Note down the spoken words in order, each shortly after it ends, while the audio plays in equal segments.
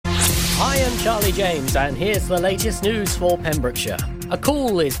I am Charlie James, and here's the latest news for Pembrokeshire. A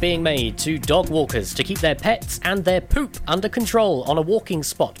call is being made to dog walkers to keep their pets and their poop under control on a walking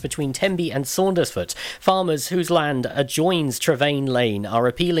spot between Tenby and Saundersfoot. Farmers whose land adjoins Trevane Lane are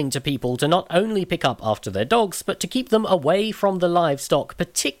appealing to people to not only pick up after their dogs, but to keep them away from the livestock,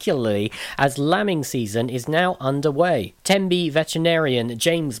 particularly as lambing season is now underway. Tenby veterinarian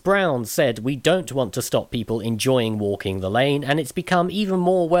James Brown said, "We don't want to stop people enjoying walking the lane, and it's become even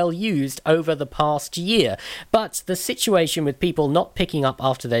more well used over the past year. But the situation with people not picking up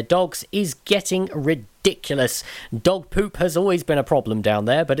after their dogs is getting ridiculous. Dog poop has always been a problem down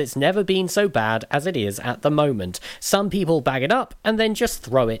there, but it's never been so bad as it is at the moment. Some people bag it up and then just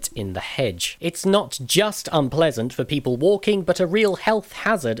throw it in the hedge. It's not just unpleasant for people walking, but a real health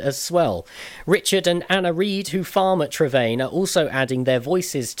hazard as well." Richard and Anna Reid, who farm at Trevane, are also adding their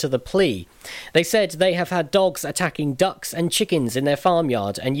voices to the plea. They said they have had dogs attacking ducks and chickens in their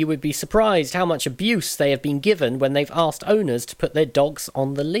farmyard, and you would be surprised how much abuse they have been given when they've asked owners to put their dogs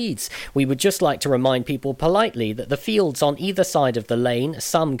on the leads. "We would just like to remind people politely that the fields on either side of the lane,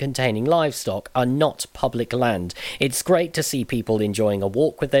 some containing livestock, are not public land. It's great to see people enjoying a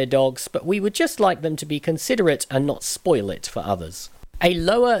walk with their dogs, but we would just like them to be considerate and not spoil it for others." A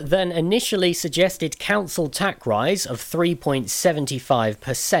lower than initially suggested council tax rise of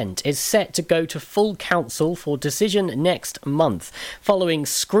 3.75% is set to go to full council for decision next month. Following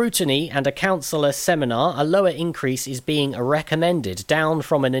scrutiny and a councillor seminar, a lower increase is being recommended, down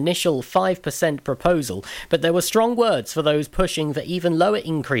from an initial 5% proposal, but there were strong words for those pushing for even lower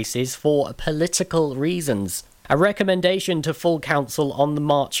increases for political reasons. A recommendation to full council on the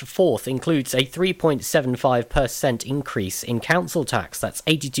March 4th includes a 3.75% increase in council tax, that's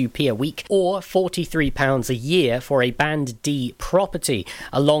 82p a week, or £43 a year for a Band D property,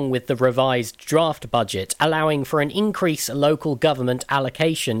 along with the revised draft budget, allowing for an increased local government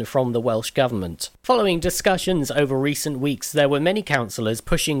allocation from the Welsh Government. Following discussions over recent weeks, there were many councillors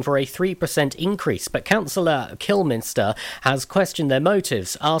pushing for a 3% increase, but Councillor Kilminster has questioned their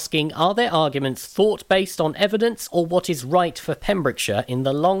motives, asking, are their arguments thought based on evidence or what is right for Pembrokeshire in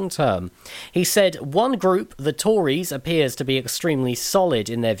the long term? He said, "One group, the Tories, appears to be extremely solid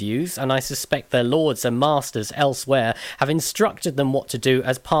in their views, and I suspect their lords and masters elsewhere have instructed them what to do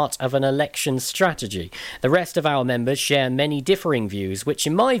as part of an election strategy. The rest of our members share many differing views, which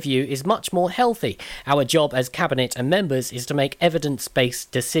in my view is much more healthy. Our job as Cabinet and members is to make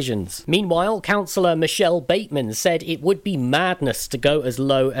evidence-based decisions." Meanwhile, Councillor Michelle Bateman said it would be madness to go as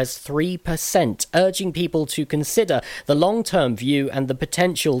low as 3%, urging people to consider the long-term view and the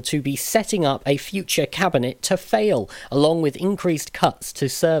potential to be setting up a future cabinet to fail, along with increased cuts to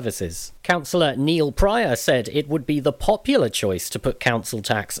services. Councillor Neil Pryor said it would be the popular choice to put council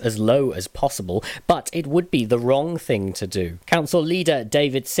tax as low as possible, but it would be the wrong thing to do. Council leader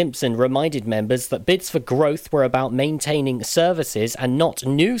David Simpson reminded members that bids for growth were about maintaining services and not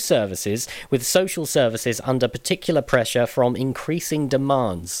new services, with social services under particular pressure from increasing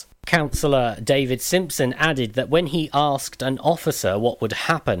demands. Councillor David Simpson added that when he asked an officer what would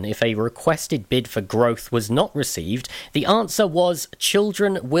happen if a requested bid for growth was not received, the answer was,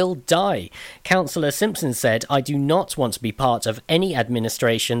 "Children will die." Councillor Simpson said, "I do not want to be part of any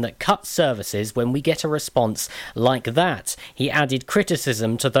administration that cuts services when we get a response like that." He added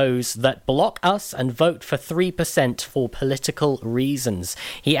criticism to those that block us and vote for 3% for political reasons.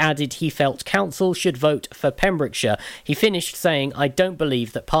 He added he felt council should vote for Pembrokeshire. He finished saying, "I don't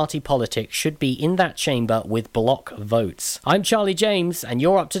believe that party politics should be in that chamber with block votes." I'm Charlie James, and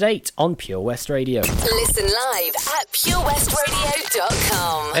you're up to date on Pure West Radio. Listen live at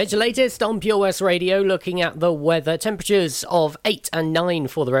purewestradio.com. It's the latest on Pure West Radio, looking at the weather. Temperatures of 8 and 9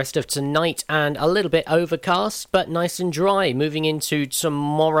 for the rest of tonight, and a little bit overcast, but nice and dry. Moving into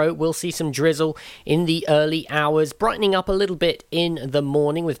tomorrow, we'll see some drizzle in the early hours, brightening up a little bit in the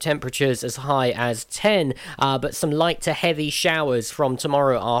morning with temperatures as high as 10, but some light to heavy showers from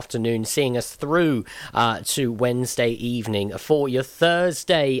tomorrow afternoon, seeing us through to Wednesday evening. For your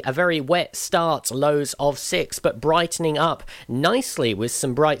Thursday, a very wet start, lows of 6, but brightening up nicely with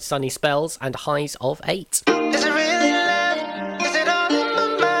some bright sunny spells and highs of 8. Is it really love? Is it all in my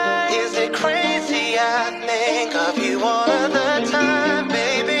mind? Is it crazy? I think of you all of the time,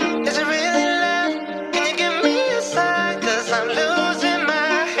 baby. Is it really love? Can you give me a sign? 'Cause I'm losing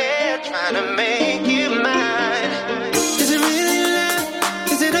my head trying to make you mine. Is it really love?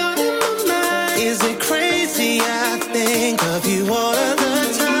 Is it all in my mind? Is it crazy? I think of you all of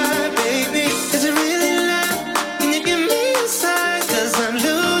the time, baby. Is it really love? Can you give me a sign? 'Cause I'm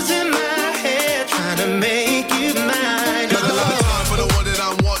losing my head trying to make you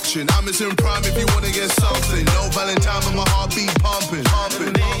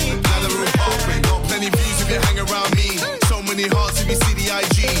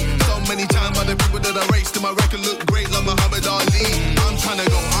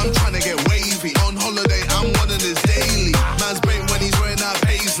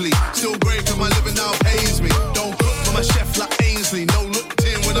paisley. Still great cause my living now pays me. Don't cook for my chef like Ainsley. No look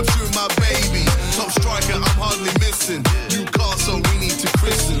tin when I'm shooting my baby. Top striker, I'm hardly missing. Newcastle, we need to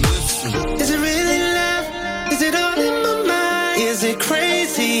christen. Listen. Is it really love? Is it all in my mind? Is it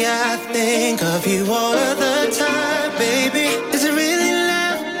crazy? I think of you all of the time, baby. Is it really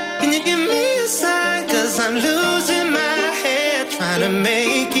love? Can you give me a sign? Cause I'm losing my head trying to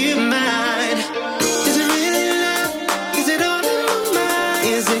make you mine. Is it really love? Is it all in my mind?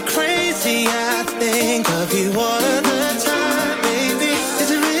 Is it crazy? I think of you all of the time, baby. Is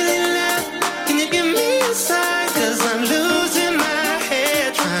it really love? Can you give me a sign? Cause I'm losing my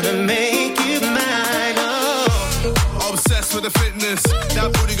head trying to make you mine. Oh, obsessed with the fitness. That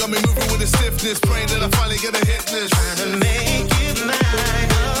booty got me moving with the stiffness. Praying that I finally get a hit list. trying to make you mine.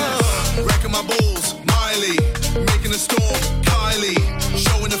 Oh, Wrecking my balls, Miley. Making a storm, Kylie.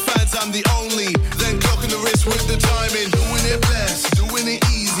 Showing the fans I'm the only. Then clocking the wrist with the timing. Doing it blessed, doing it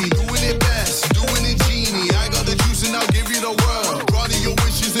easy. Doing it best, doing it genie. I got the juice and I'll give you the world. Granting your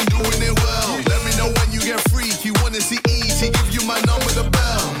wishes and doing it well. Let me know when you get free. You wanna see E.T. Give you my number, the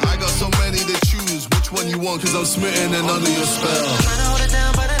bell. I got so many to choose. Which one you want? Cause I'm smitten and under your spell. trying to hold it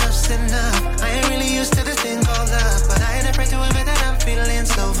down, but enough's enough. I ain't really used to this thing called love, but I ain't afraid to admit that I'm feeling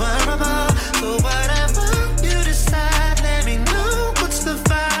so vulnerable. So whatever you decide, let me know what's the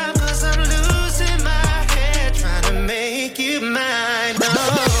vibe. Cause I'm losing my head trying to make you mine.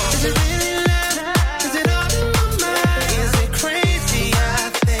 Oh, is it really love? Is it all in my mind? Is it crazy? I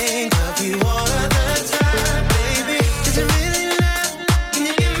think of you all of the time, baby. Is it really love? Can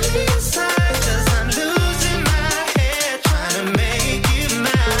you give me a sign? Cause I'm losing my head trying to make you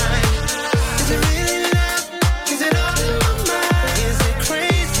mine. Is it really love? Is it all in my mind? Is it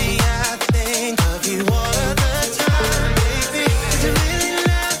crazy? I think of you all of the time, baby. Is it really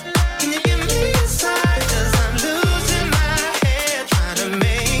love? Can you give me a sign? Cause I'm losing my head trying to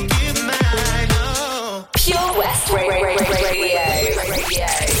make you mine. Oh. Pure West Radio.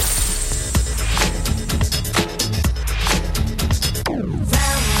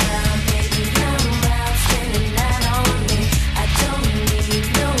 Round, round, baby, round, round, spinning that on me. I don't need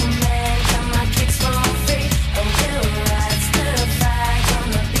no man, got my kicks for free. Oh, will rise to the fire,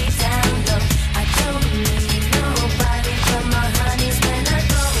 gonna be down low. I don't need nobody but my honeys when I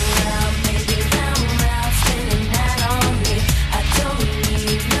go round, baby, round, round, spinning that on me. I don't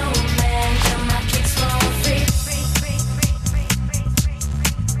need no man, got my kicks for free.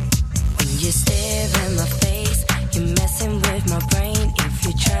 When you stare in my face, you're messing with my brain. If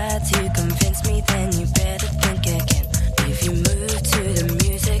you try to convince me, then you better think again. If you move to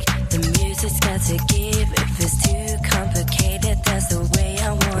the music's got to give. If it's too complicated, that's the way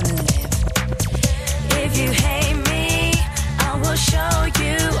I wanna live. If you hate me, I will show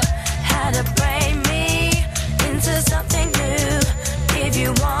you how to break me into something new. If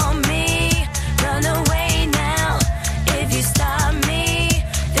you want me, run away now. If you stop me,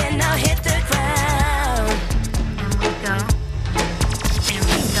 then I'll hit the ground. And we go.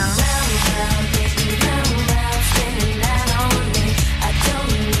 Round, round, baby, round, round, spinning that on me. I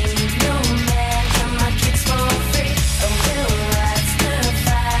don't need no man, got my kicks for free. Oh, will rise to the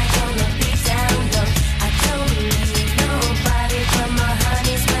fire, gonna be down low. I don't need nobody but my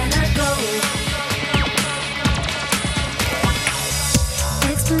honeys when I go.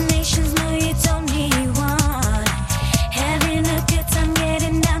 Explanations, no, you don't need one. Having a good time,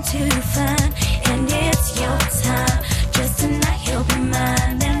 getting down to fun. And it's your time. Just tonight, he'll be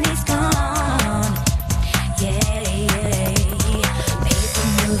mine, then he's gone. Yeah, yeah. People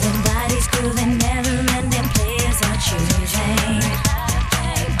moving, bodies grooving, never ending players are choosing.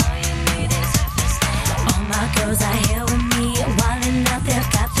 All my girls are here with me, wilding out, they've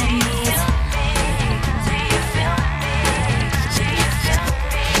got their needs. Do you feel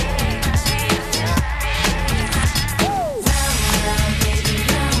round, round, baby,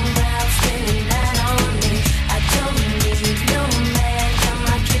 round, round, spinning that on me. I don't need no man, got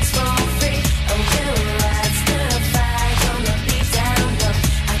my kicks for free. Oh, will rise to the fire, gonna be down low.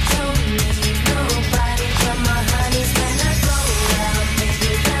 I don't need nobody but my honeys when I go round,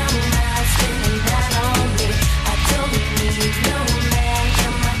 baby, round, round, spinning that on me. I don't need no man,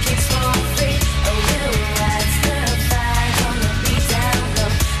 got my kicks for free. Oh, will rise to the fire, gonna be down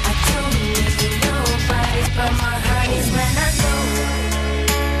low. I don't need nobody but my honeys when I go.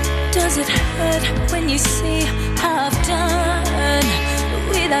 Does it hurt when you see how I've done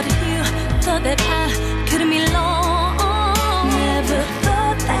without you? Thought that I couldn't be long. Never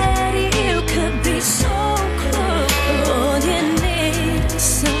thought that you could be so cruel. All you need is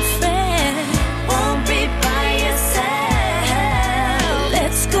some friend. Won't be by yourself.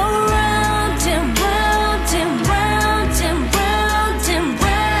 Let's go round and round and round and round and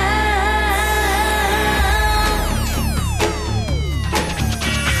round.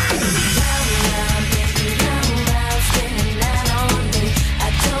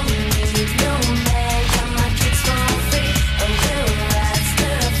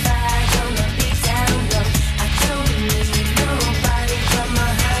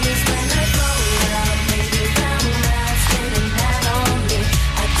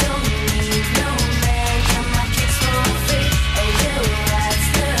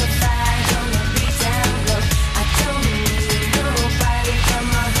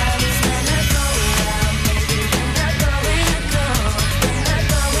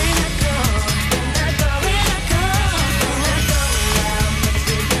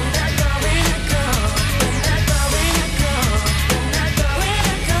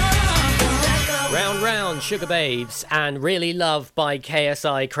 Sugar Babes and Really Love by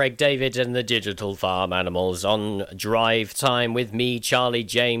KSI, Craig David and the Digital Farm Animals on Drive Time with me, Charlie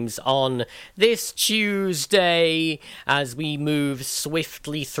James, on this Tuesday. As we move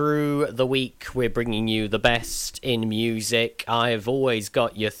swiftly through the week, we're bringing you the best in music. I've always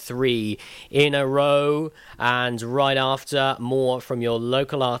got your 3 in a row, and right after, more from your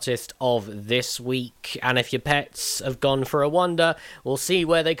local artist of this week. And if your pets have gone for a wander, we'll see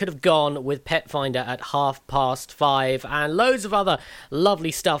where they could have gone with Pet Finder at 5:30, and loads of other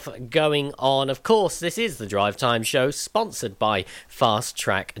lovely stuff going on. Of course, this is the Drive Time show, sponsored by Fast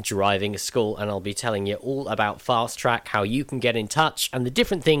Track Driving School, and I'll be telling you all about Fast Track, how you can get in touch, and the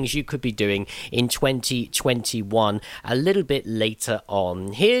different things you could be doing in 2021 a little bit later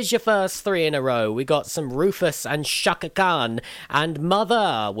on. Here's your first 3 in a row. We got some Rufus and Shaka Khan, and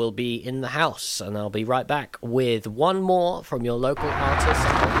Mother will be in the house, and I'll be right back with one more from your local artist.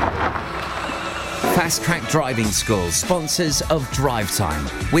 Fast Track Driving School, sponsors of Drive Time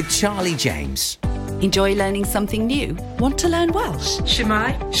with Charlie James. Enjoy learning something new? Want to learn Welsh?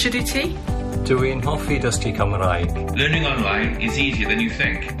 Shemai, Shuduti. Dwi'n hoffi dysgu Cymraeg. Learning online is easier than you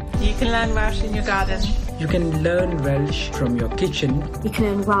think. You can learn Welsh in your garden. You can learn Welsh from your kitchen. You can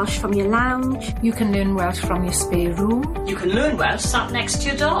learn Welsh from your lounge. You can learn Welsh from your spare room. You can learn Welsh sat next to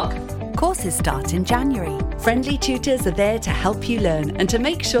your dog. Courses start in January. Friendly tutors are there to help you learn and to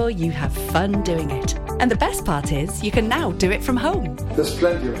make sure you have fun doing it. And the best part is, you can now do it from home. There's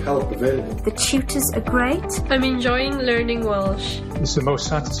plenty of help available. The tutors are great. I'm enjoying learning Welsh. It's the most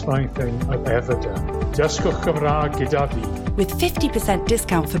satisfying thing I've ever done. Dysgwch Cymraeg gyda fi. With 50%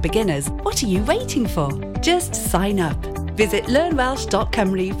 discount for beginners, what are you waiting for? Just sign up. Visit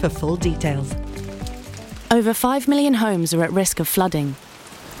learnwelsh.cymru for full details. Over 5 million homes are at risk of flooding.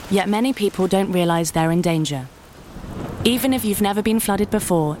 Yet many people don't realise they're in danger. Even if you've never been flooded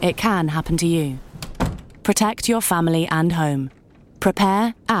before, it can happen to you. Protect your family and home.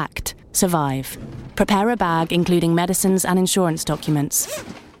 Prepare, act, survive. Prepare a bag including medicines and insurance documents.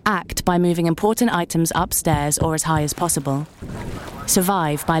 Act by moving important items upstairs or as high as possible.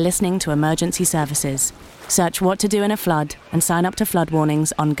 Survive by listening to emergency services. Search what to do in a flood and sign up to flood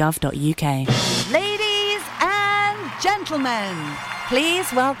warnings on gov.uk. Ladies and gentlemen,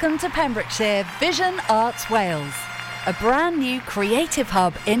 please welcome to Pembrokeshire Vision Arts Wales, a brand new creative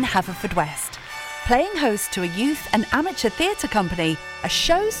hub in Haverfordwest, playing host to a youth and amateur theatre company, a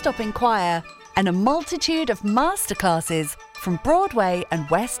show-stopping choir, and a multitude of masterclasses from Broadway and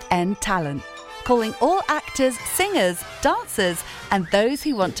West End talent, calling all actors, singers, dancers, and those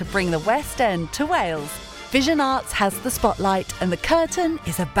who want to bring the West End to Wales. Vision Arts has the spotlight and the curtain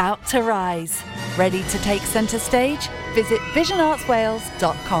is about to rise. Ready to take centre stage? Visit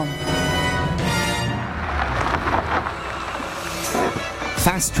visionartswales.com.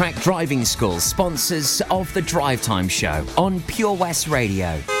 Fast Track Driving School, sponsors of the Drive Time show on Pure West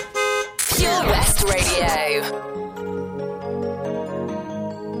Radio. Pure West Radio.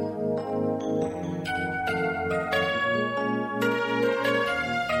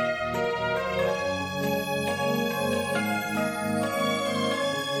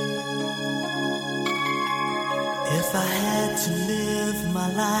 If I had to live my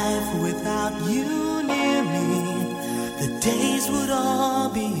life without you near me, the days would all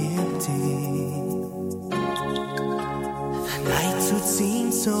be empty. The nights would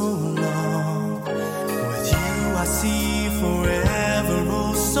seem so long. With you I see forever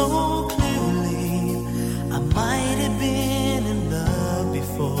oh so clearly. I might have been in love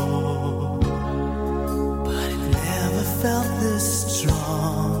before, but I've never felt this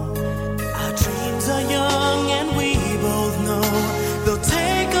strong. Our dreams are young and we both know they'll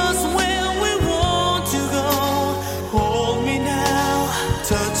take us where we want to go. Hold me now,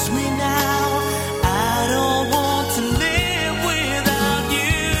 touch me now. I don't want to live without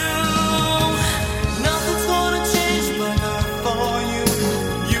you. Nothing's gonna change my love for you.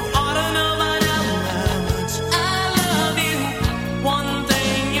 You ought to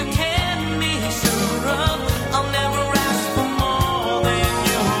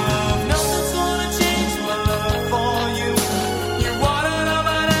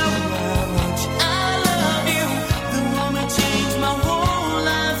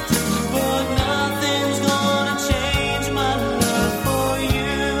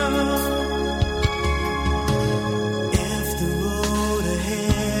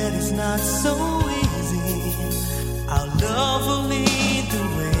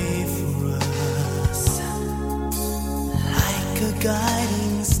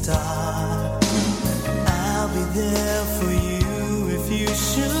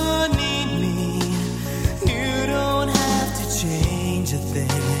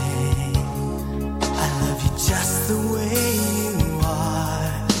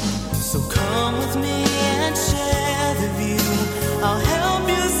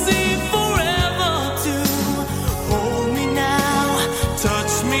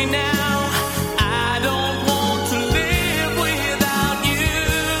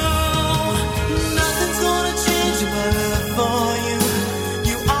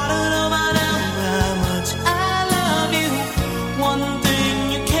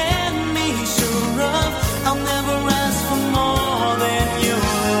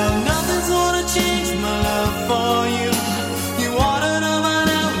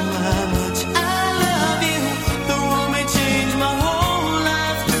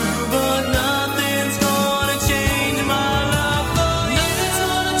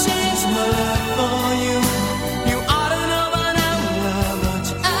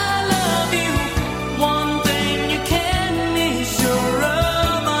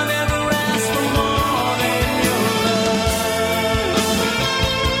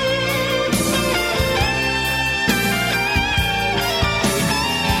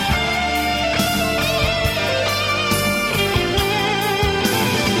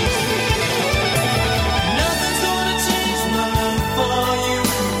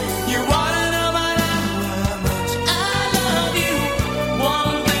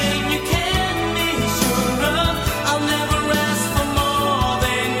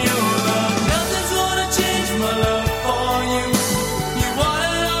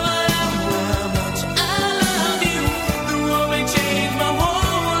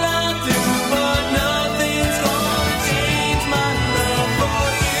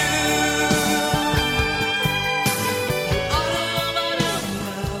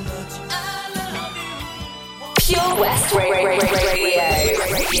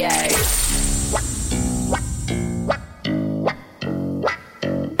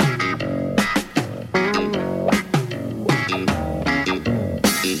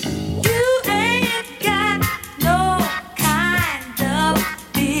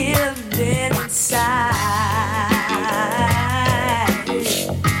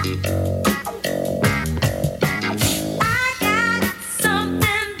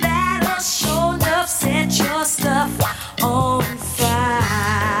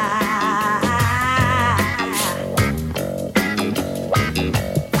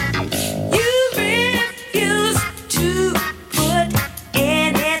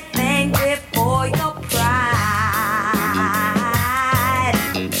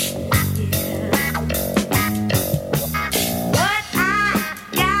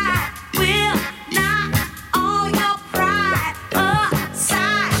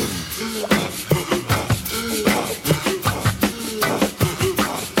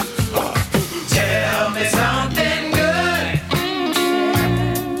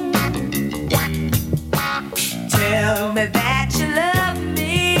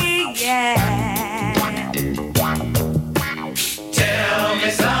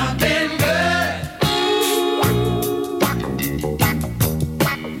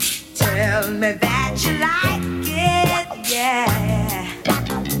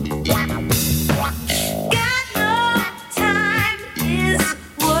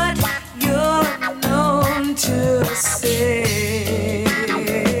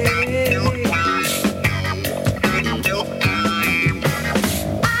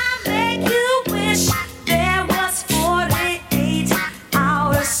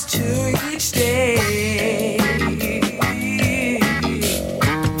stay.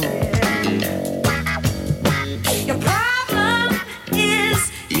 Your problem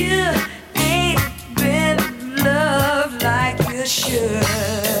is you ain't been loved like you should.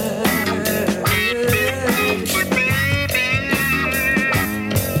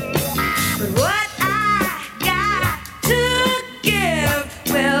 But what I got to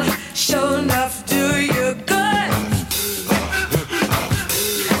give will sure enough do you good.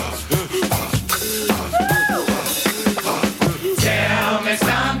 Tell me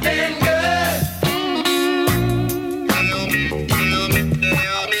something good.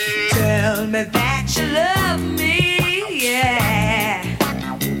 Tell me that you love me, yeah.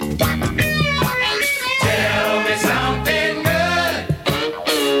 Tell me something good.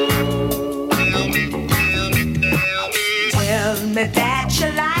 Tell me that you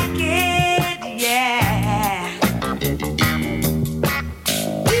like it, yeah.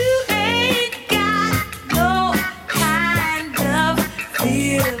 You ain't got no kind of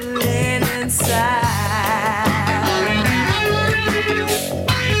feeling inside.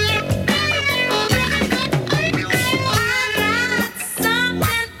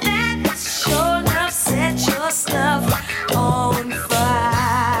 Something that sure enough set your stuff on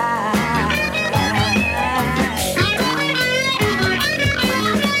fire.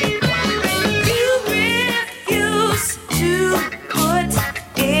 You refuse to put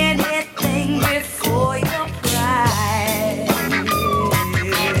anything before your pride.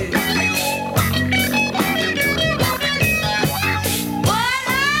 What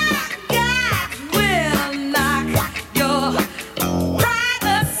I got will knock your pride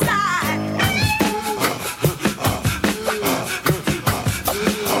aside.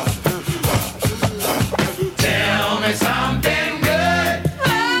 Tell me something good.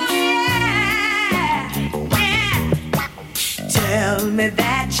 Oh, yeah. Tell me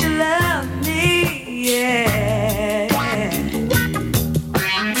that you love me, yeah.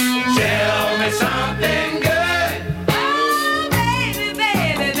 Tell me something good. Oh, baby,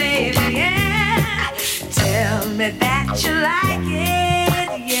 baby, baby, yeah. Tell me that you like it,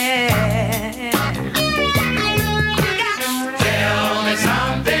 yeah. Tell me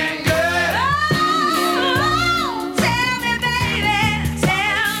something good. Oh, tell me, baby,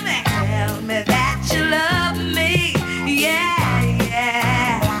 tell me that you love me, yeah,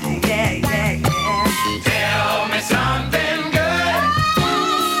 yeah, yeah, yeah, yeah. Tell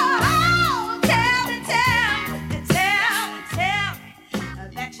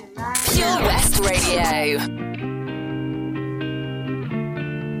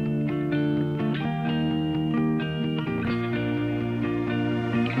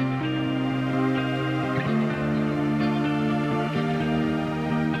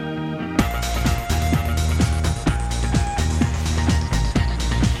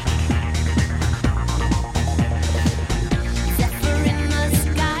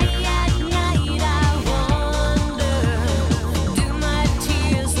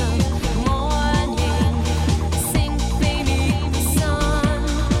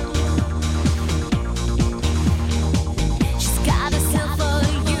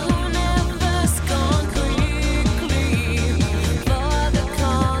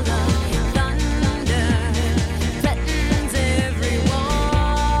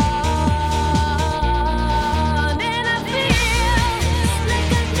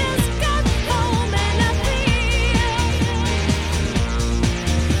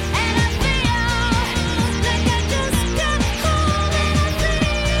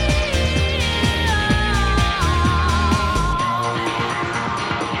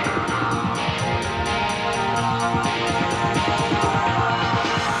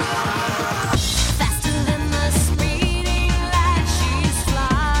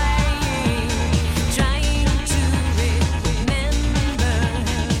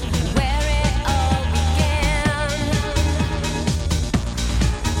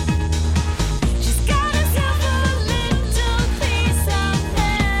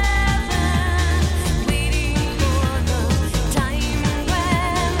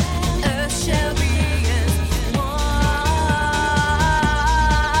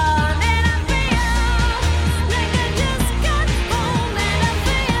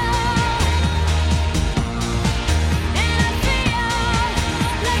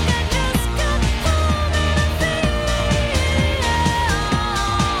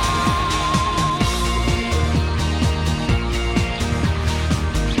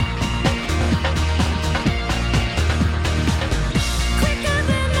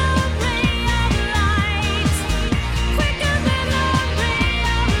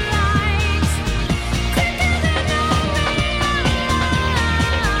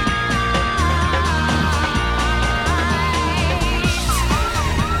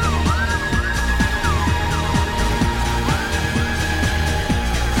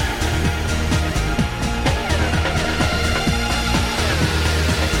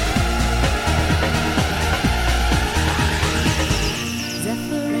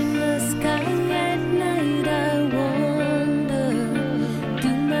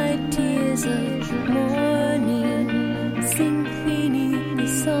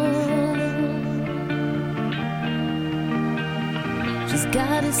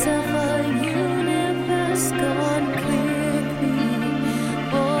got itself a universe gone quickly.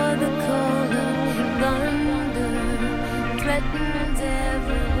 For the call of thunder threatens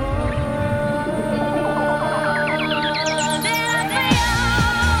everyone.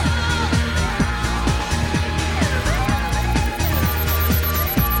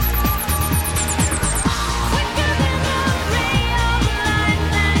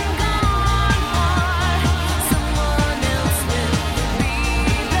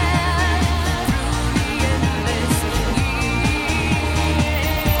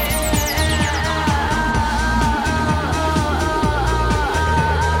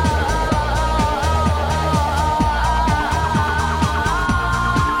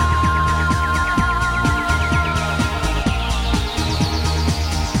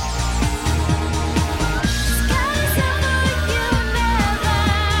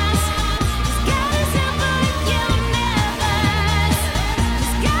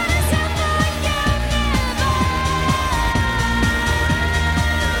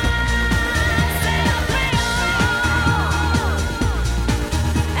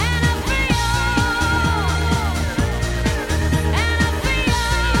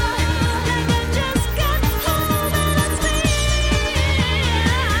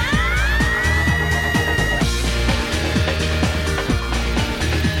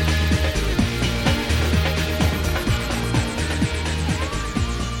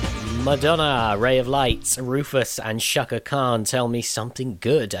 Madonna, Ray of Light, Rufus and Shaka Khan, Tell Me Something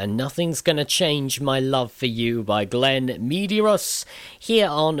Good, and Nothing's Gonna Change My Love for You by Glenn Medeiros here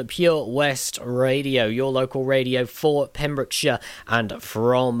on Pure West Radio, your local radio for Pembrokeshire and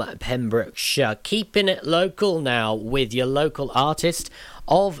from Pembrokeshire. Keeping it local now with your local artist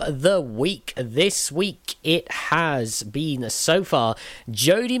of the week. This week it has been so far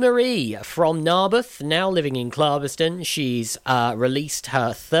Jodie Marie from Narberth, now living in Clarbeston. She's released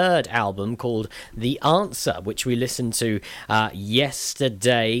her third album called The Answer, which we listened to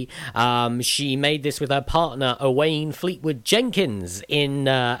yesterday. She made this with her partner Owain Fleetwood Jenkins in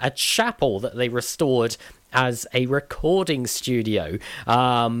a chapel that they restored as a recording studio.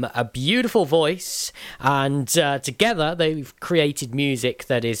 A beautiful voice, and together they've created music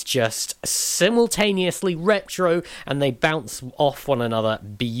that is just simultaneously retro, and they bounce off one another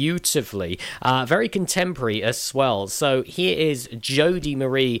beautifully. Very contemporary as well. So here is Jodie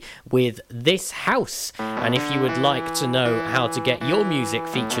Marie with This House, and if you would like to know how to get your music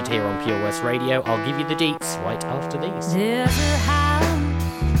featured here on Pure West Radio, I'll give you the deets right after these. There's a house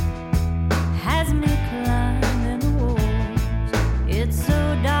has me climbing the walls. It's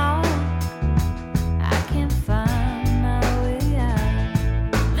so dark I can't find my way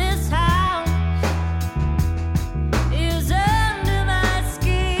out. This house is under my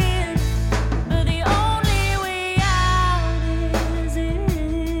skin, but the only way out is in.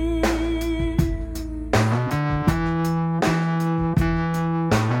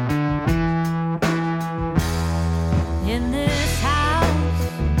 In this house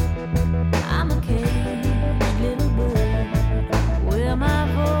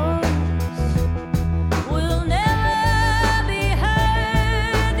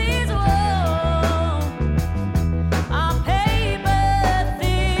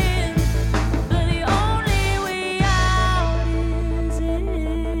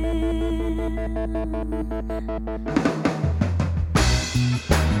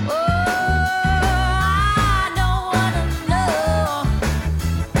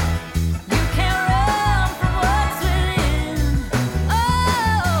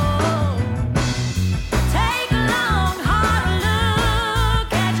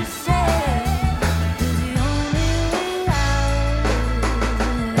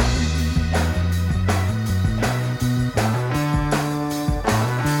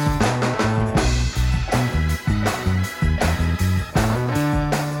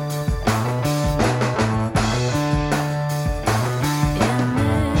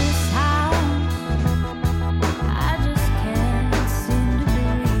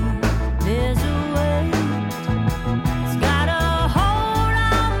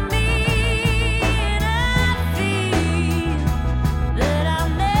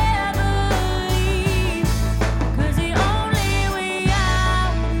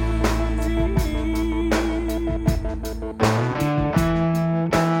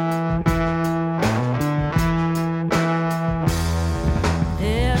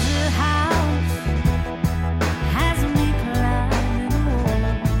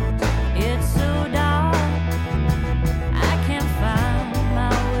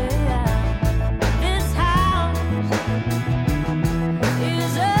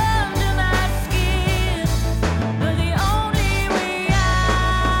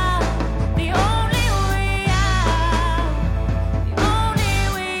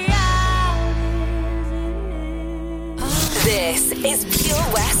Pure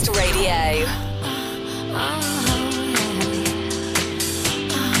West Radio.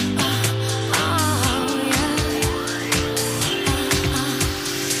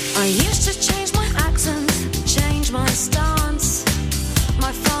 I used to change my accent, change my stance,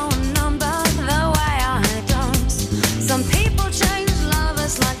 my phone number, the way I dance. Some people change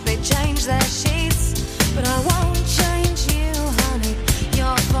lovers like they change their sheets, but I won't change you, honey,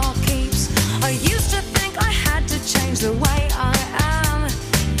 you're for keeps. I used to think I had to change the way I am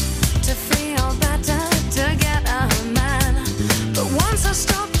to feel better, to get a man. But once I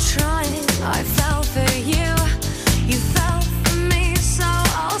stopped trying, I fell for you. You fell for me, so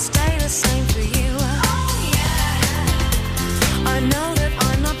I'll stay the same for you. Oh yeah. I know that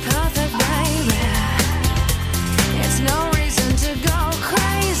I'm not perfect, baby. It's no reason to go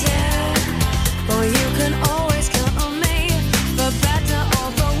crazy. Boy, you can always count on me. For better or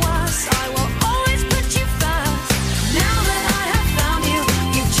for worse, I will always put you first. Now that I have found you,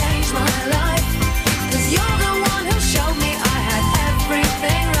 you've changed my life. 'Cause you're the one who showed me I had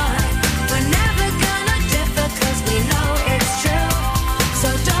everything right. We're never gonna differ 'cause we know it's true. So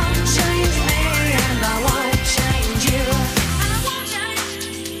don't change me and I won't change you. And I won't change.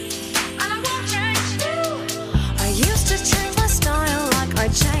 And I won't change you. I used to change my style like I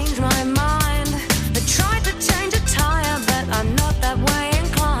changed my mind. I tried to change a tire, but I'm not that way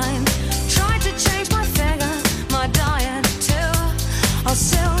inclined. Tried to change my figure, my diet too. I'll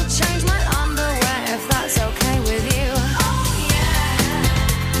still change my underwear if that's okay with you. Oh yeah.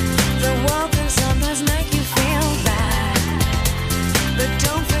 The world can sometimes make you feel bad, but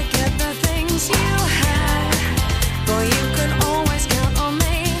don't forget the things you had. Boy, you can always count on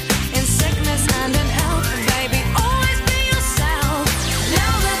me in sickness and in health. Baby, always be yourself.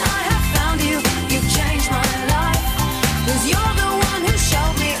 Now that I have found you, you've changed my life. 'Cause you're the one who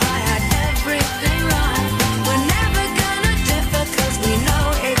showed me I had everything right. We're never gonna differ 'cause we know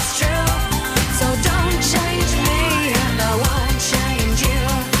it's true. So don't change me and I won't change you.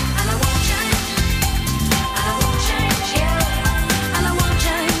 And I won't change. And I won't change you. And I won't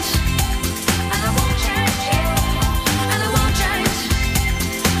change. And I won't change you. And I won't change.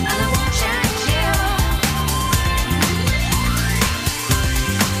 And I won't change you.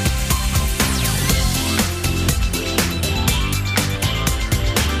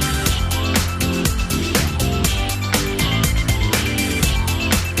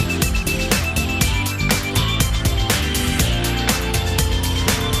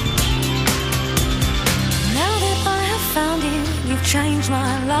 Now that I have found you, you've changed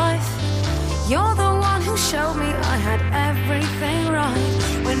my life. You're the one who showed me I had everything right.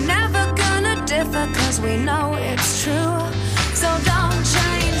 We're never gonna differ 'cause we know it's true. So don't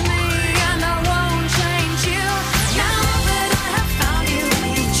change me and I won't change you. Now that I have found you,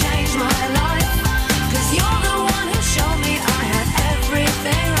 you've changed my life. 'Cause you're the one who showed me I had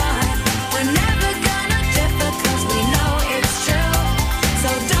everything right. We're never gonna differ 'cause we know it's true. So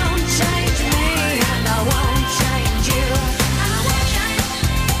don't change me and I won't change you. And I won't change.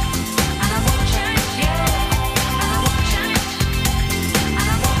 And I won't change you. And I won't change. And I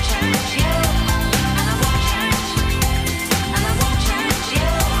won't change you. And I won't change. And I won't change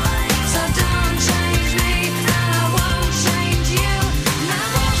you. So don't change me and I won't change you. And I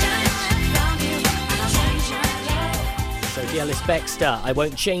won't change. Found you and I'll change my life. Sophie Ellis Bextor, I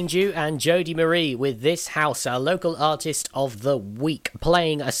Won't Change You, and Jodie Marie with This House, our local artist of the week,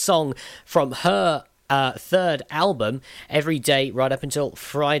 playing a song from her third album every day right up until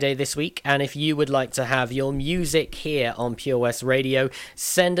Friday this week. And if you would like to have your music here on Pure West Radio,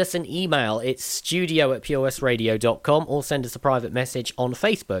 send us an email. It's studio@purewestradio.com, or send us a private message on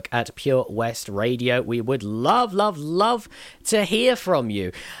Facebook at Pure West Radio. We would love to hear from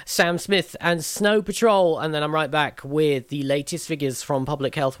you. Sam Smith and Snow Patrol, and then I'm right back with the latest figures from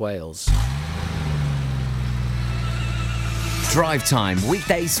Public Health Wales. Drive Time,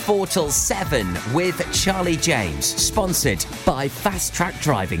 weekdays 4 till 7 with Charlie James, sponsored by Fast Track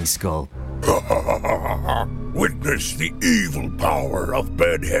Driving School. Witness the evil power of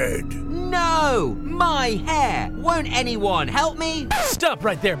Bedhead. No! My hair! Won't anyone help me? Stop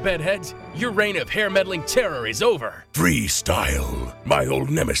right there, Bedheads. Your reign of hair-meddling terror is over. Freestyle, my old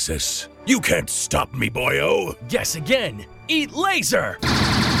nemesis. You can't stop me, boyo. Guess again. Eat laser!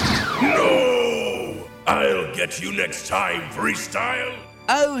 No! I'll get you next time, Freestyle.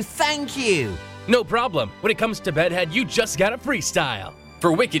 Oh, thank you. No problem. When it comes to Bedhead, you just gotta freestyle.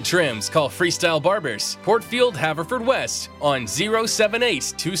 For wicked trims, call Freestyle Barbers, Portfield, Haverfordwest, on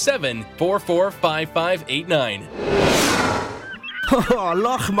 07827445589. Oh,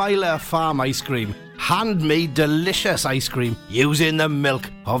 Lochmeyler Farm Ice Cream. handmade delicious ice cream using the milk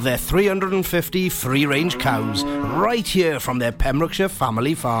of their 350 free-range cows right here from their Pembrokeshire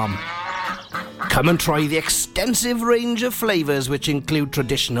family farm. Come and try the extensive range of flavours which include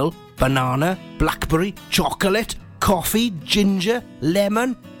traditional, banana, blackberry, chocolate, coffee, ginger,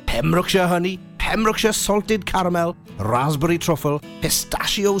 lemon, Pembrokeshire honey, Pembrokeshire salted caramel, raspberry truffle,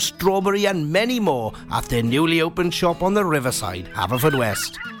 pistachio, strawberry and many more at their newly opened shop on the Riverside,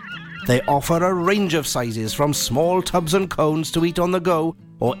 Haverfordwest. They offer a range of sizes from small tubs and cones to eat on the go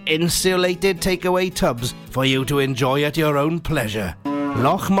or insulated takeaway tubs for you to enjoy at your own pleasure.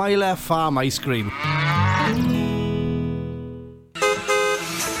 Lochmeyler Farm Ice Cream.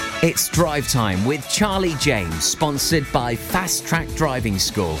 It's Drive Time with Charlie James, sponsored by Fast Track Driving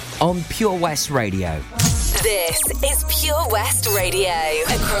School on Pure West Radio. This is Pure West Radio.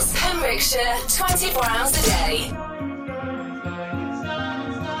 Across Pembrokeshire, 24 hours a day.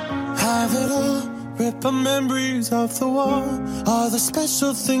 Have it all, rip the memories of the war. All the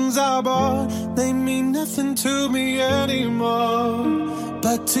special things I bought, they mean nothing to me anymore.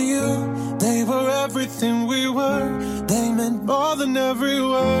 But to you, they were everything we were. They meant more than every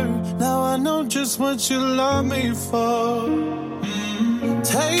word. Now I know just what you love me for.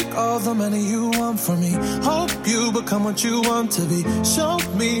 Take all the money you want from me. Hope you become what you want to be. Show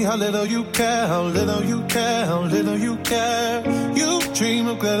me how little you care, how little you care, how little you care. You dream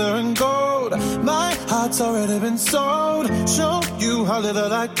of glitter and gold. My heart's already been sold. Show you how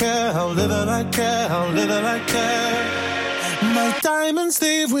little I care, how little I care, how little I care. My diamonds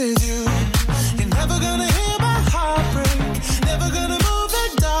leave with you. You're never gonna hear my heart break. Never gonna move the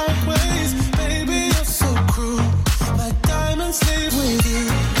dark ways. Baby, you're so cruel. My diamonds leave with you.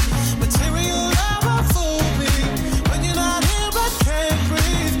 Material never fooled me. When you're not here, I can't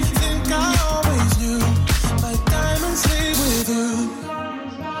breathe. Think I always knew. My diamonds leave with you.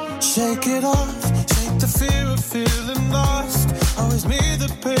 Shake it off. Shake the fear of feeling lost. Always me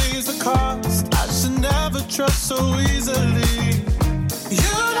that pays the cost. I should never trust so easily.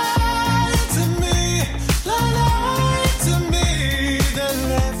 You lied to me, then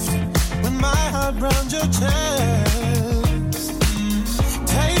left with my heart round your chest.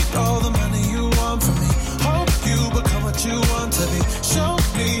 Take all the money you want from me. Hope you become what you want to be. Show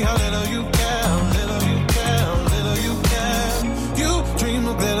me how little you care, how little you care, how little you care. You dream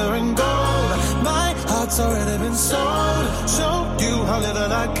of glitter and gold. My heart's already been sold. Show you how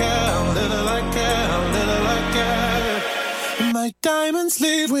little I care, how little I care, how little I care. My diamonds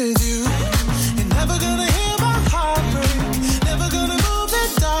leave with you. You're never gonna hear my heart break. Never gonna move the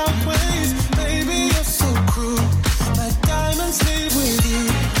dark ways. Baby, you're so cruel. My diamonds leave with you.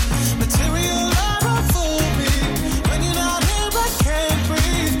 Material never fooled me. When you're not here, I can't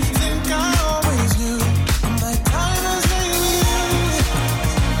breathe. Think I always knew. My diamonds leave with you.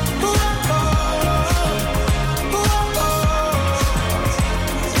 Ooh, oh, ooh, oh.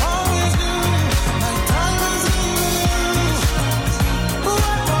 Always knew. My diamonds leave with you.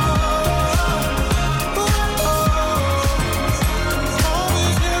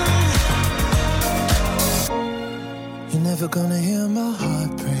 Never gonna hear my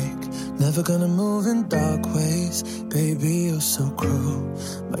heart break. Never gonna move in dark ways. Baby, you're so cruel.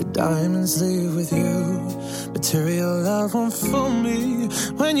 My diamonds leave with you. Material love won't fool me.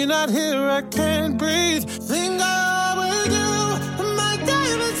 When you're not here, I can't breathe. Think I always do. My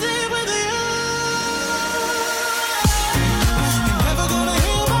diamonds leave with you. You're never gonna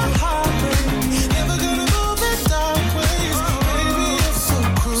hear my heart break. Never gonna move in dark ways. Baby, you're so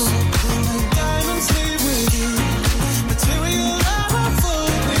cruel. My diamonds leave with you. Material never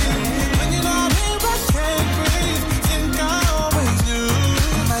fooled me. When you're not here, I can't breathe. Think I always knew.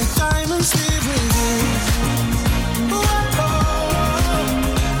 My diamonds leave with you. Ooh, oh,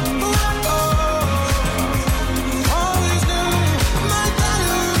 ooh, oh, always knew. My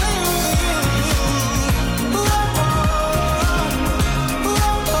diamonds leave with you. Ooh, oh, ooh,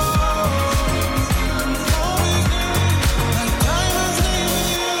 oh, always knew. My diamonds leave with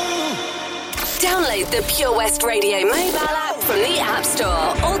you. Download the Pure West Radio mobile app from the App Store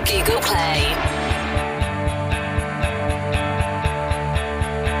or Google Play.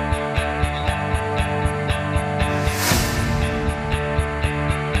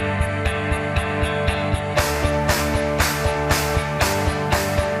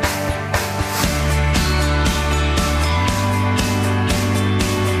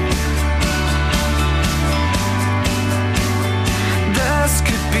 This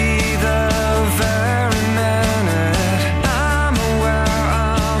could be the very minute I'm aware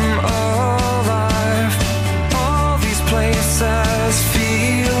I'm all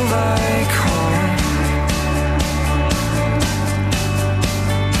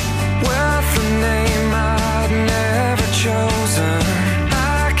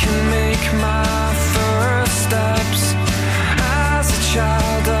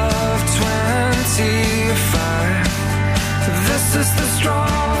This is the straw,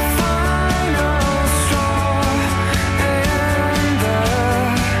 final straw, and the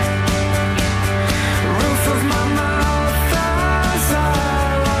roof of my mouth as I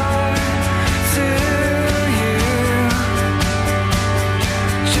lie to you.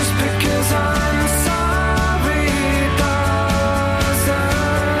 Just because I'm sorry doesn't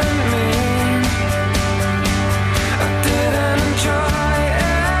mean I didn't enjoy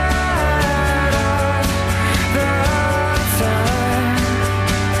it at the time.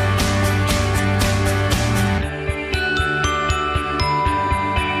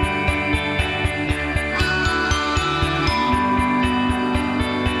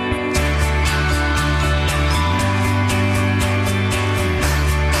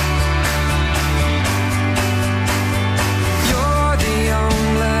 You're the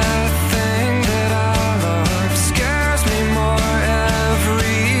only thing that I love. Scares me more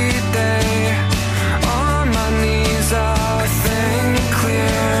every day. On my knees I think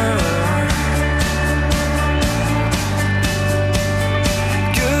clearer.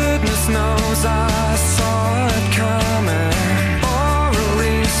 Goodness knows I saw it coming, or at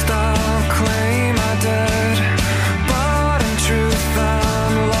least I'll claim I did. But in truth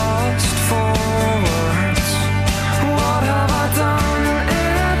I'm lost for words. What have I done?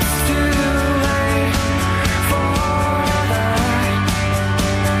 It's too late for that.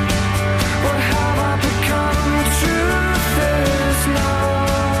 What have I become? Truth is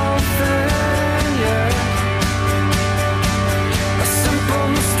nothing yet. A simple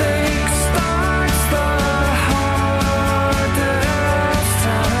mistake starts the hardest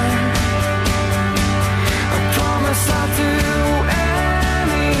time. I promise I'll do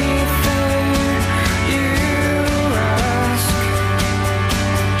anything you ask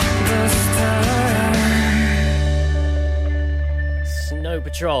this time. Snow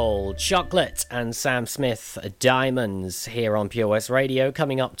Patrol, Chocolate, and Sam Smith, Diamonds, here on Pure West Radio.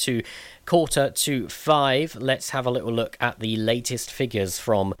 Coming up to 4:45, let's have a little look at the latest figures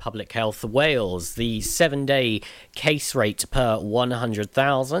from Public Health Wales. The 7-day case rate per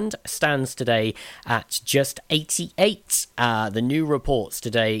 100,000 stands today at just 88. The new reports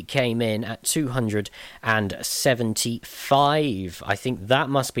today came in at 275. I think that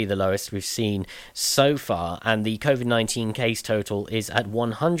must be the lowest we've seen so far. And the COVID-19 case total is at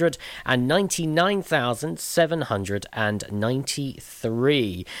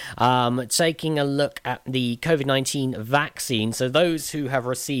 199,793. Taking a look at the COVID-19 vaccine, so those who have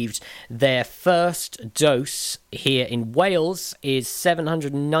received their first dose here in Wales is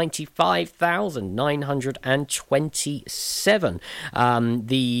 795,927.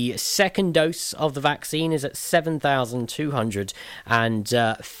 The second dose of the vaccine is at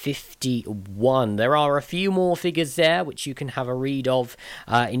 7,251. There are a few more figures there which you can have a read of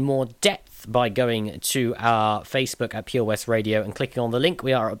in more depth by going to our Facebook at Pure West Radio and clicking on the link.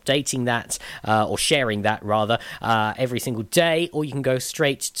 We are updating that, or sharing that rather, every single day, or you can go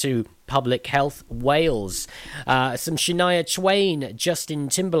straight to Public Health Wales. Some Shania Twain, Justin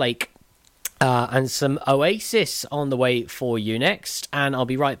Timberlake, and some Oasis on the way for you next, and I'll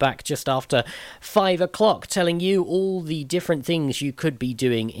be right back just after 5 o'clock telling you all the different things you could be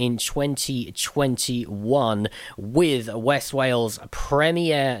doing in 2021 with West Wales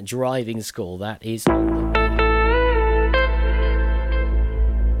Premier Driving School. That is on the way.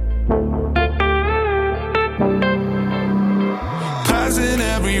 Passing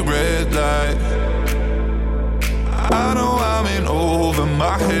every red light, I know I'm in over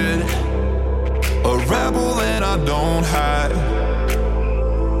my head. A rebel and I don't hide.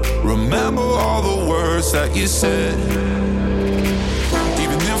 Remember all the words that you said.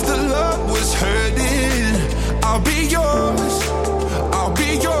 Even if the love was hurting, I'll be yours. I'll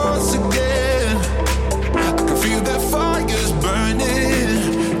be yours again. I can feel that fire's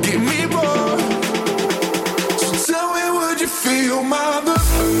burning. Give me more. So tell me, would you feel my love?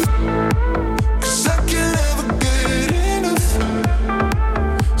 'Cause I can't ever get enough.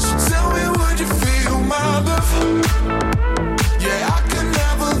 So tell me, would you feel my love? Yeah, I can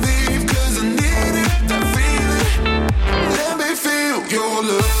never leave 'cause I need it, that feeling. Let me feel your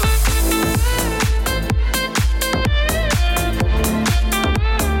love.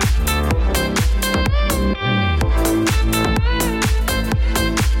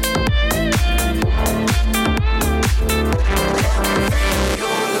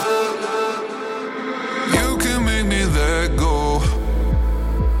 You can make me let go.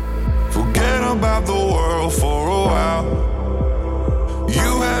 Forget about the world for a while.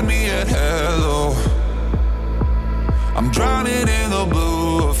 You had me at hello. I'm drowning in the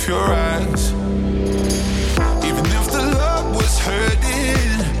blue of your eyes. Even if the love was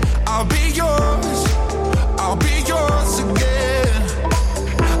hurting, I'll be yours. I'll be yours again.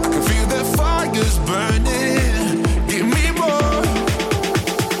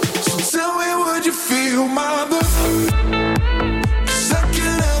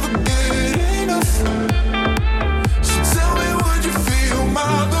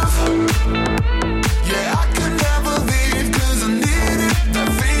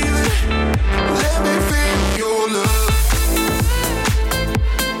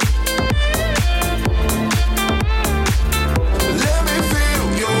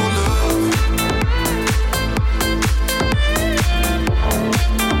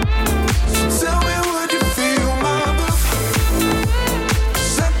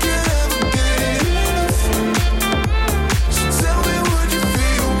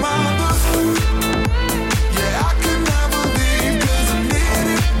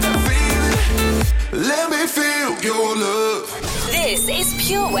 is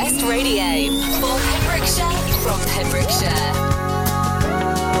Pure West Radio for Pembrokeshire from Pembrokeshire.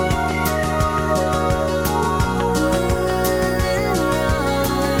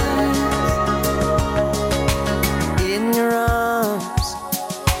 In your arms,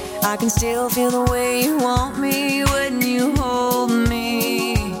 I can still feel the way you want me when you hold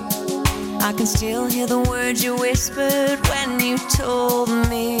me. I can still hear the words you whispered when you told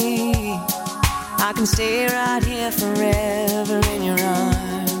me. I can stay right here forever in your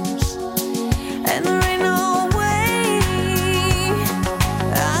arms. And there ain't no way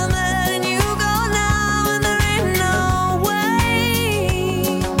I'm letting you go now. And there ain't no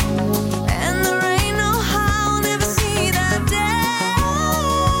way. And there ain't no how I'll never see that day.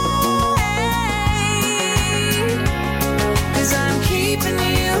 'Cause I'm keeping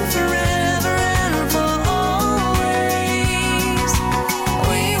you forever and for always.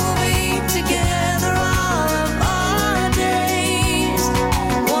 We will be together all of our days.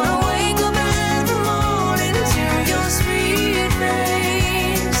 Wanna wake up every morning to your sweet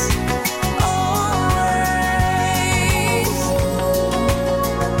face. Always.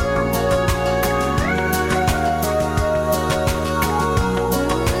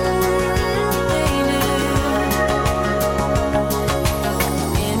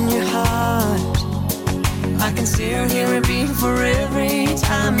 In your heart, I can still hear it beat for every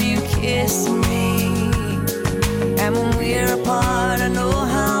time you kiss me. And when we're apart, I know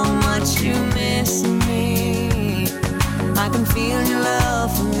how much you miss me. I can feel your love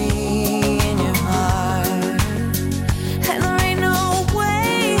for me in your heart. And there ain't no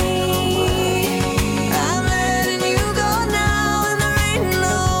way I'm letting you go now. And there ain't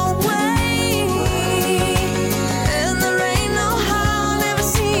no way. And there ain't no how I'll never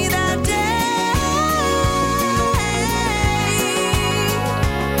see that day.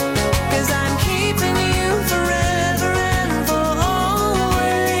 'Cause I'm keeping you forever and for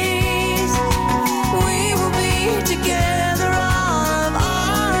always. We will be together all of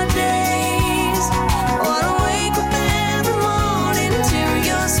our days. Wanna wake up every morning to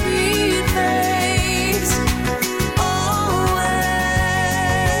your sweet face.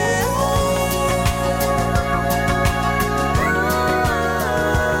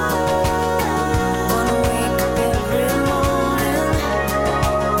 Wanna wake up every morning.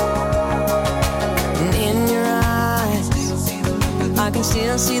 And in your eyes, I can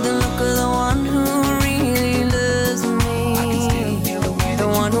still see the look of the one who really loves me. The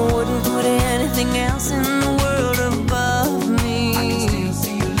one who wouldn't put anything else in the world above me.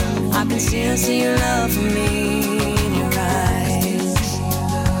 I can still see your love for me in your eyes.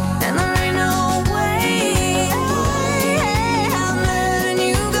 And there ain't no way I'm letting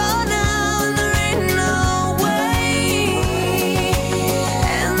you go now. And there ain't no way.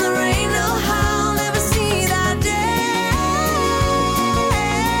 And there ain't no how I'll never see that day.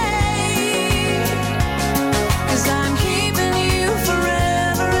 'Cause I'm keeping you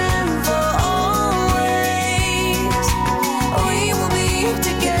forever and for always. We will be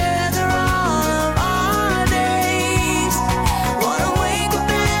together all of our days. Wanna wake up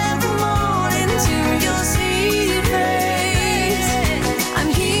every morning to your sweet face. I'm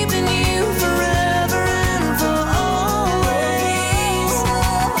keeping you forever and for always.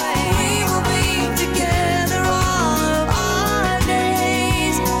 We will be together all of our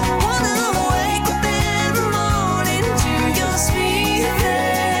days. Wanna wake up every morning to your sweet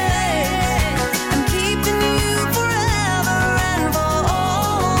face. I'm keeping you forever and for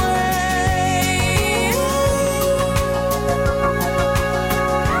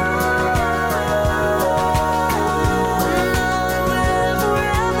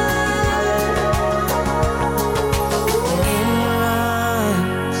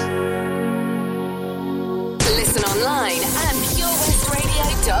Listen online at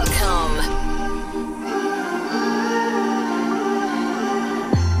purewestradio.com.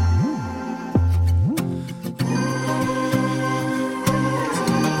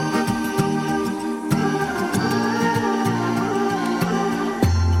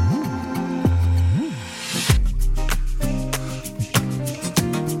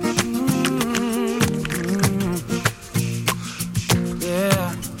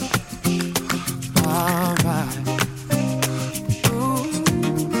 Yeah. Alright. Ooh.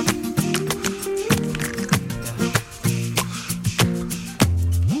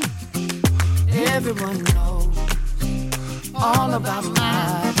 Everyone knows all about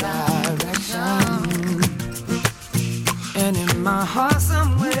my direction. And in my heart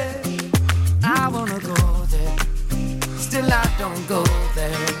somewhere, I wanna go there. Still I don't go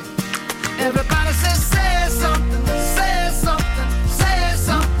there. Everybody says, say something, say something, say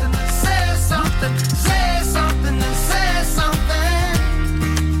something, say something, say something, say something.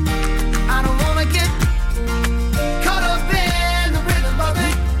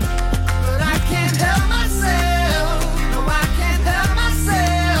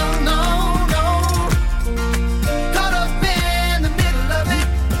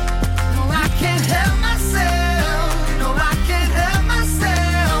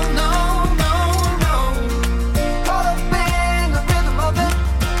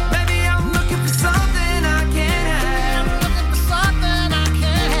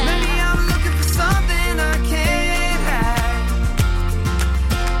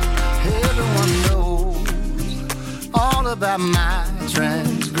 about my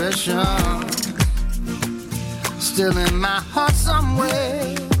transgression. Still in my heart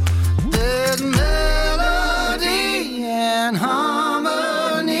somewhere, there's melody and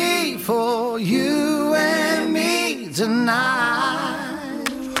harmony for you and me tonight.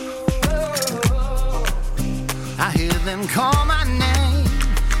 I hear them call my name.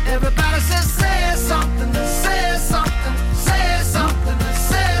 Everybody says, say something, say something, say something,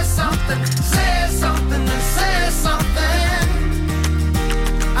 say something, say something, say something.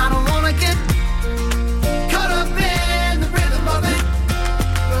 I don't wanna get caught up in the rhythm of it,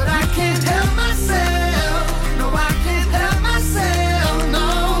 but I can't help myself. No, I can't help myself. No,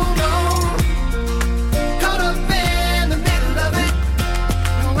 no. Caught up in the middle of it.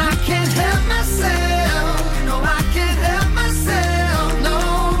 No, I can't help myself. No, I can't help myself. No,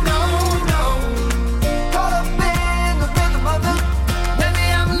 no, no. Caught up in the rhythm of it. Maybe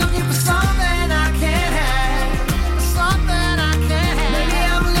I'm looking for something I can't have. Something I can't have. Maybe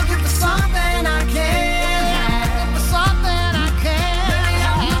I'm looking for something I can't have. Something I can't have. Maybe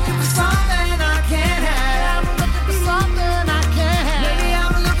I'm looking for something I can't have. Looking for something I can't have. Maybe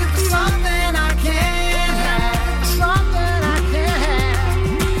I'm looking for something I can't have. Something I can't have.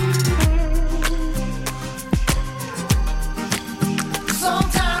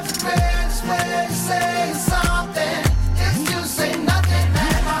 Sometimes the greatest way to say something is to say nothing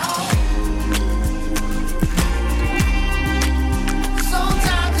at all.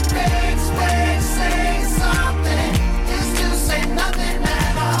 Sometimes the greatest way to say something is to say nothing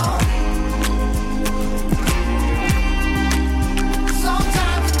at all.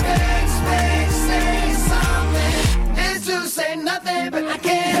 Sometimes the greatest way to say something is to say nothing, but I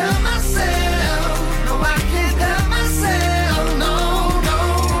can't help myself. No, I can't help myself. No, no.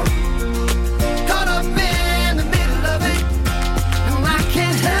 Caught up in the middle of it. No, I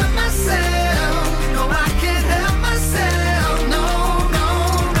can't help myself. No, I can't help myself. No, no,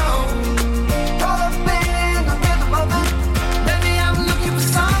 no. Caught up in the rhythm of it. Maybe I'm looking for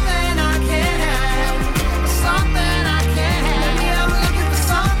something I can't have. Something I can't have. Maybe I'm looking for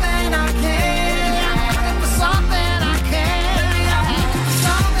something I can't have. For something I can't have.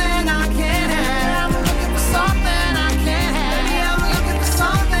 Something I can't have. Looking for something I can't have. Maybe I'm looking for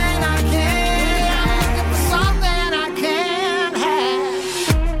something I can't have. For something I can't have.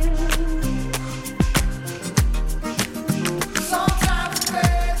 Sometimes the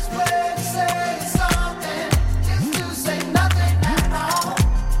greatest way to say something is to say nothing at all.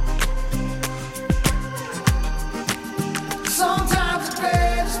 Sometimes the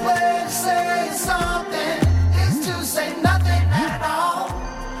greatest way to say something is to say nothing at all.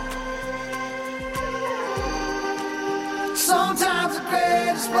 Sometimes the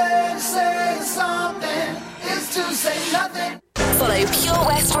greatest way to say something is to say nothing. Follow Pure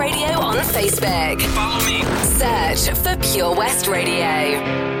West Radio on Facebook. Follow me. Search for Pure West Radio.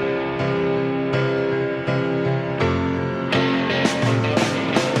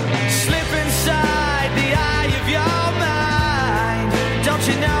 Slip inside the eye of your mind. Don't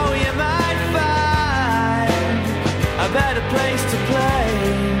you know you might find a better place to play?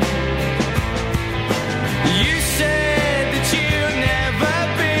 You said that you've never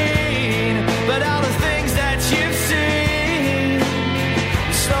been, but all the things that you've seen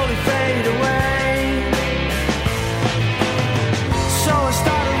slowly fade away. So I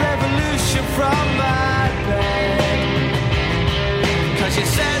start a revolution from my bed. 'Cause you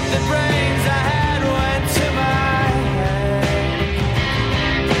said the brains I had went to my head.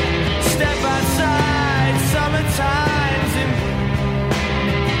 Step outside, summertime's in bloom.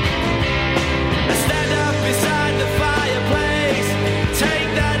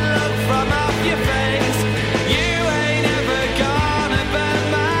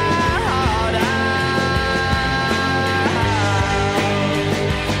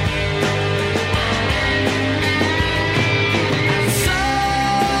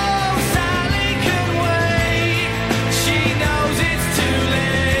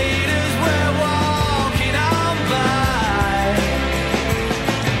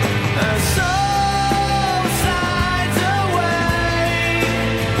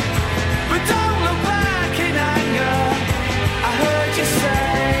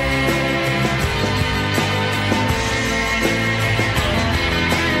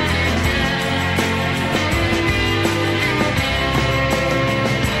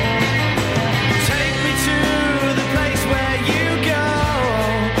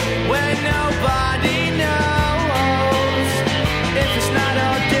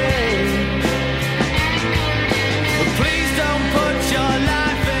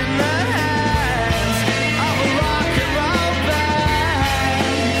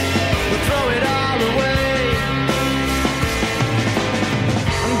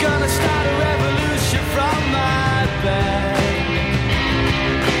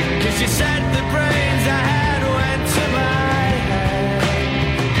 She said the brains I had went to my head.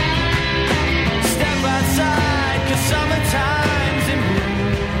 Step outside, 'cause summertime's in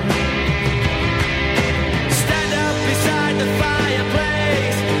bloom. Stand up beside the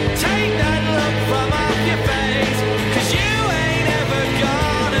fireplace. Take that look from off your face. 'Cause you ain't ever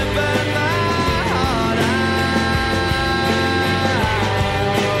gonna burn my heart out.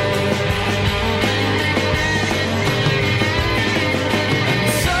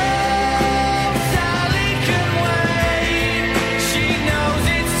 So Sally can wait. She knows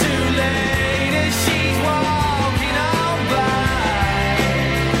it's too late as she's walking on by.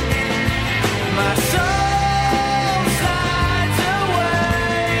 My soul slides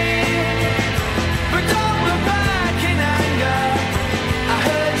away, but don't look back in anger. I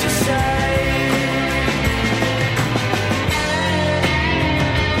heard you say.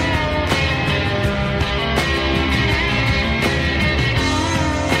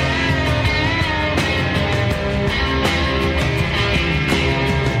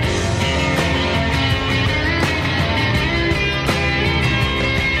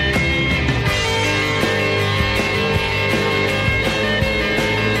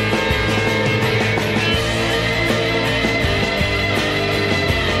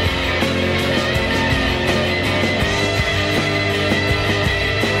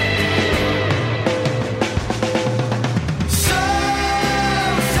 So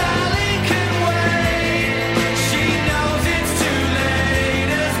Sally can wait. She knows it's too late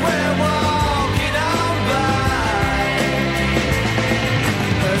as we're walking on by.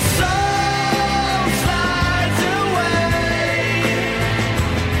 Her soul slides away,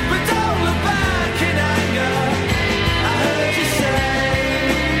 but don't look back in anger. I heard you say.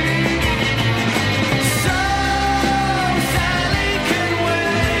 So Sally can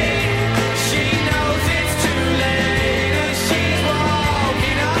wait. She knows it's too late as she's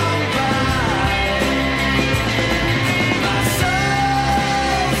walking on by. My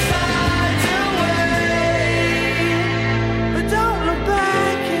soul slides away, but don't look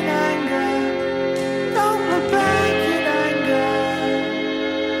back in anger. Don't look back in anger.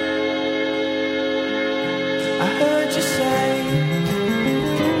 I heard you say.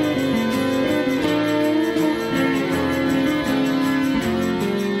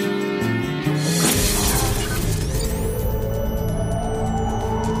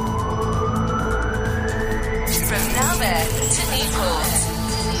 From Narberth to Newport.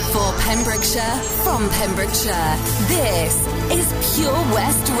 For Pembrokeshire, from Pembrokeshire, this is Pure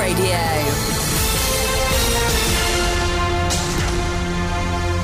West Radio.